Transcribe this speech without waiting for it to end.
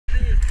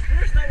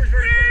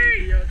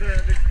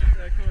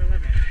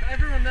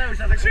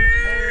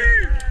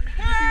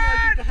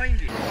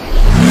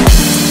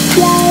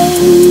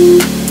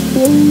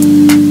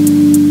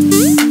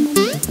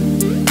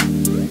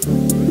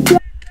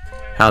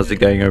How's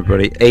it going,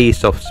 everybody?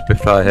 Airsoft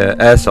Spitfire here.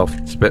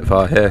 Airsoft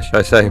Spitfire here, should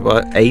I say?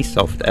 What?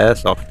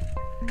 Airsoft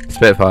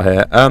Spitfire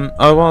here.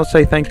 I want to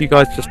say thank you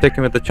guys for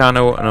sticking with the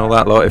channel and all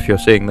that lot. If you're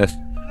seeing this,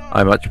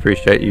 I much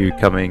appreciate you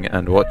coming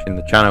and watching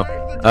the channel.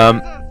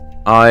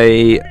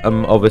 I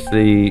am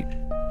obviously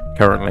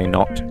currently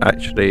not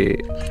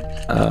actually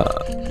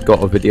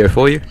got a video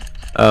for you.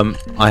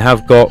 I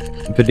have got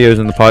videos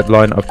in the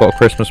pipeline. I've got a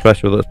Christmas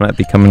special that's meant to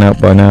be coming out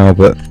by now,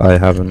 but I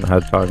haven't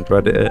had time to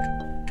edit it.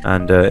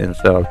 And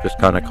instead I've just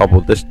kind of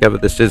cobbled this together.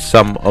 This is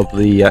some of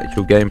the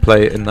actual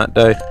gameplay in that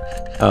day.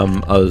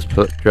 I was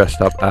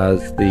dressed up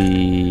as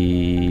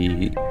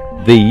I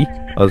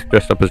was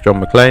dressed up as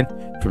John McClane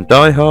from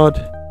Die Hard.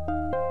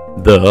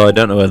 I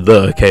don't know where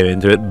the came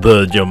into it.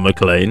 The John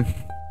McClane.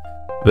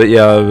 But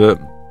yeah,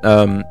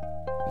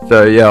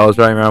 so yeah, I was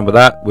running around with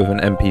that, with an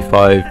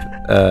MP5,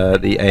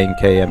 the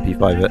A&K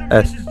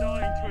MP5S,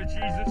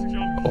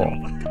 or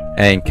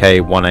A&K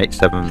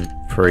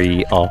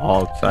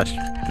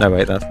 1873R/ no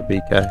wait, that's the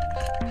BK.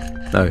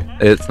 No,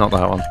 it's not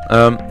that one.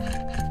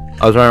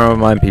 I was running around with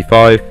my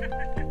MP5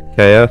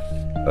 KS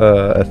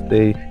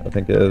SD, I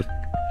think it is,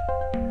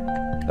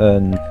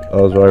 and I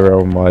was running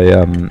around with my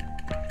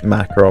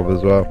Makarov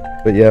as well.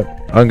 But yeah,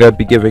 I'm going to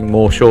be giving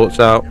more shorts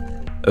out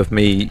of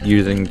me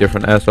using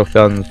different airsoft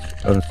guns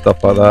and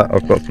stuff like that.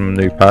 I've got some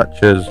new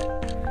patches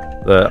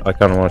that I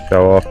kind of want to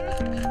show off.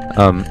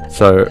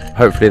 So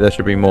hopefully there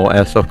should be more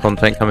airsoft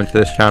content coming to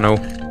this channel.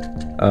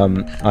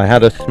 I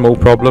had a small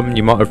problem.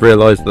 You might have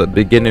realised at the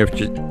beginning of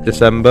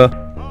December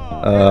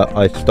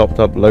I stopped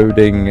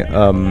uploading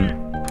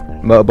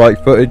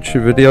motorbike footage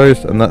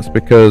videos, and that's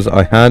because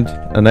I had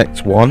an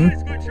X1.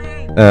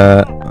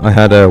 I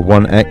had a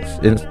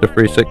 1X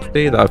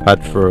Insta360 that I've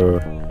had for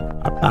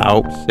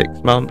about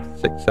 6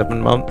 months,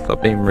 7 months.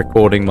 I've been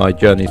recording my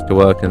journeys to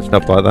work and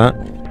stuff like that.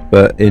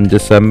 But in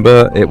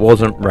December it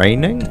wasn't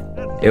raining.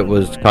 It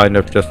was kind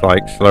of just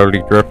like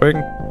slowly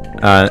dripping.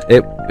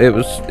 It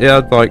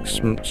had like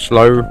some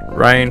slow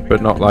rain,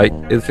 but not like,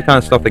 it's the kind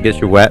of stuff that gets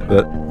you wet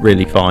but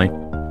really fine.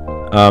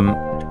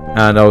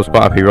 And I was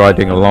quite happy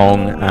riding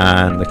along,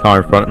 and the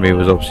car in front of me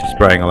was obviously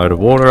spraying a load of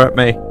water at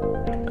me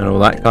and all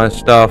that kind of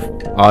stuff.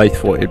 I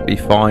thought it'd be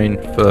fine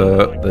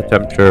for the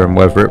temperature and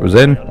weather it was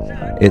in.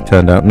 It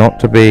turned out not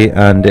to be,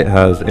 and it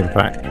has in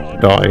fact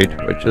died,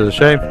 which is a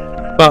shame.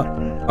 But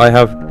I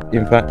have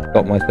in fact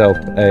got myself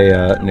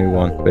a new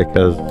one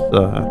because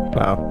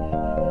wow,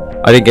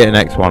 I didn't get an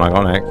X1, I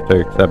got an X2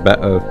 because they're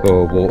better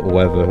for water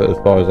weather as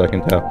far as I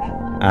can tell,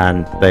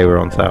 and they were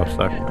on sale,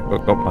 so I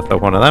got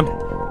myself one of them.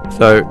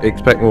 So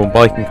expect more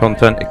biking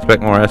content,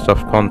 expect more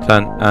airsoft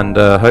content, and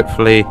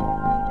hopefully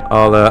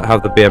I'll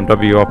have the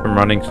BMW up and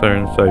running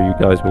soon, so you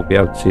guys will be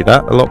able to see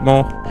that a lot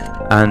more.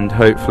 And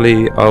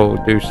hopefully I'll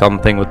do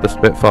something with the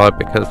Spitfire,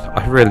 because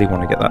I really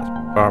want to get that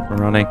Spitfire up and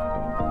running,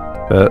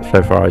 but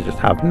so far I just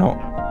have not.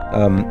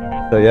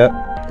 So yeah,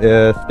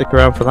 stick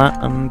around for that,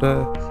 and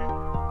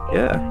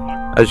yeah.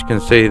 As you can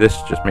see, this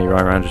is just me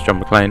riding around as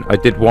John McClane. I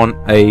did want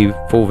a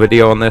full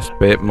video on this,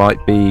 but it might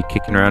be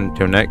kicking around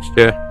until next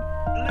year,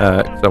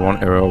 because I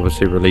want to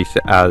obviously release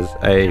it as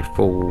a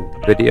full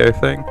video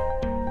thing.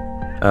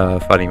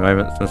 Funny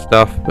moments and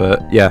stuff.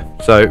 But yeah,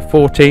 so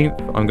 14th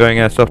I'm going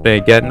airsoft day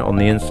again on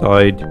the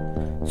inside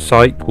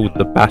site called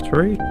the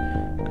Battery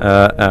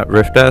at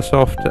Rift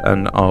Airsoft,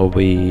 and I'll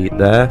be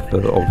there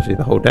for obviously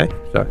the whole day,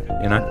 so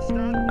you know.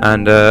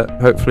 And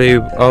hopefully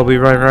I'll be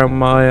running around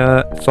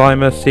my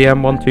Cyma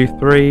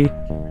CM123.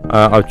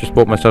 I've just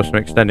bought myself some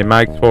extended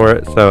mags for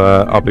it,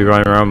 so I'll be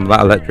running around with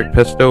that electric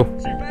pistol.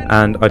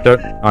 And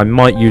I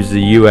might use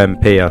the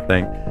UMP, I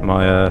think.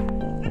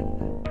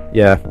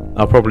 Yeah,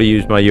 I'll probably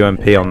use my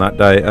UMP on that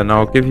day, and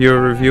I'll give you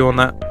a review on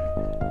that.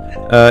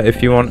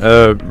 If you want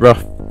a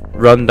rough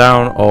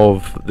rundown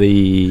of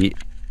the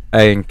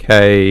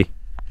A&K...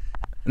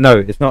 No,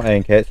 it's not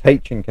A&K, it's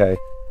H&K.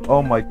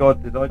 Oh my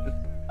god, did I just...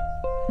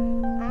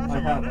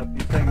 I've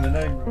been saying the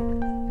name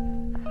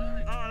wrong.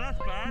 Oh, that's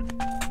bad.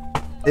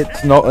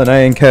 It's not an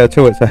A&K at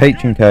all, it's a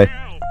H&K.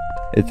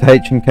 It's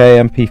H&K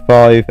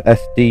MP5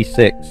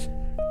 SD6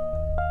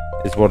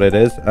 is what it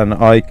is, and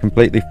I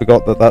completely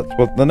forgot that that's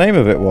what the name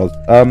of it was.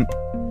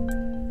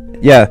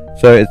 Yeah,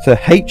 so it's a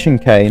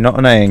H&K, not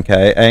an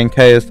A&K.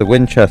 A&K is the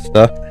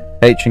Winchester,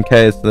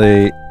 H&K is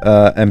the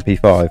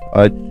MP5.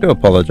 I do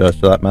apologise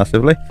for that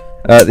massively.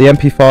 The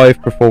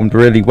MP5 performed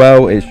really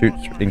well, it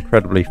shoots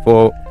incredibly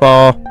far,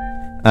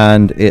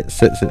 and it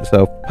sits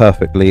itself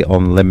perfectly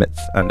on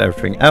limits and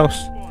everything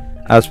else.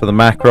 As for the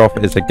Makarov,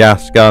 it's a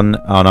gas gun,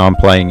 and I'm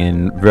playing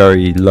in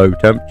very low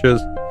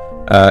temperatures.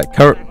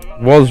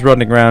 Was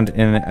running around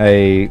in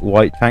a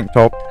white tank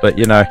top, but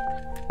you know,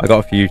 I got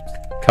a few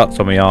cuts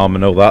on my arm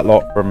and all that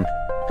lot from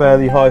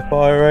fairly high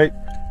fire rate.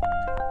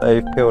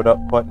 They've peeled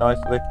up quite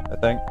nicely, I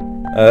think.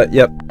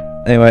 Yep.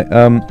 Anyway,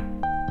 so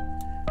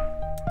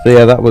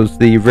yeah, that was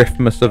the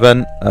Riftmass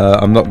event.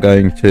 I'm not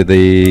going to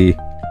the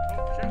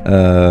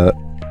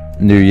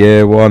New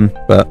Year one,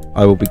 but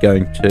I will be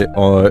going to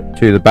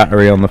the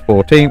battery on the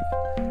 14th,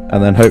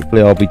 and then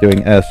hopefully I'll be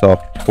doing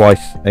Airsoft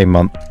twice a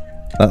month.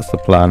 That's the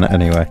plan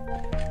anyway.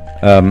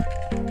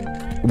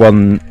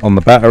 One on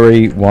the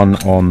battery, one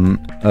on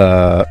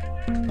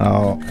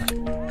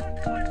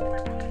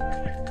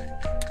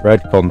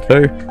Redcon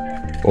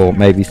 2, or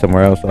maybe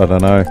somewhere else, I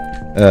don't know.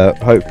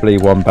 Hopefully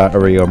one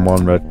battery on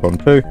one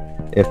Redcon 2.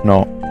 If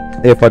not,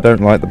 if I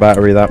don't like the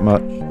battery that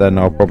much, then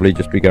I'll probably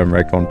just be going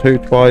Redcon 2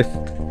 twice,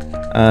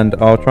 and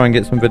I'll try and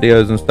get some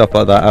videos and stuff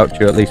like that out to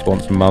you at least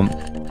once a month.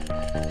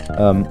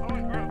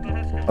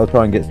 I'll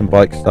try and get some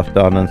bike stuff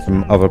done and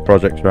some other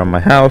projects around my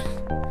house.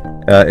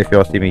 If you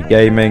all see me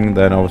gaming,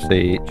 then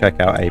obviously check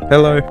out A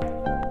Pillow.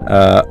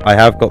 I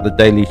have got the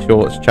Daily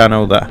Shorts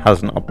channel that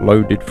hasn't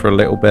uploaded for a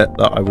little bit,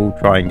 that I will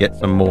try and get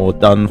some more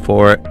done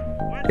for it.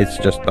 It's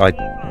just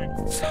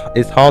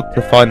it's hard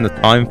to find the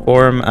time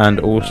for them, and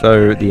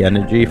also the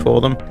energy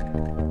for them.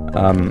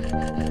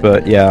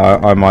 But yeah,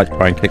 I might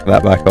try and kick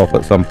that back off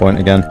at some point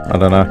again. I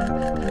don't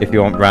know. If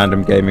you want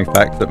random gaming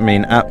facts that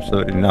mean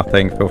absolutely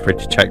nothing, feel free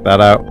to check that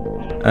out.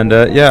 And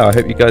yeah, I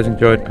hope you guys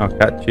enjoyed. I'll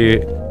catch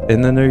you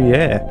in the new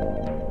year.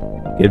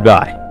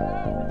 Goodbye.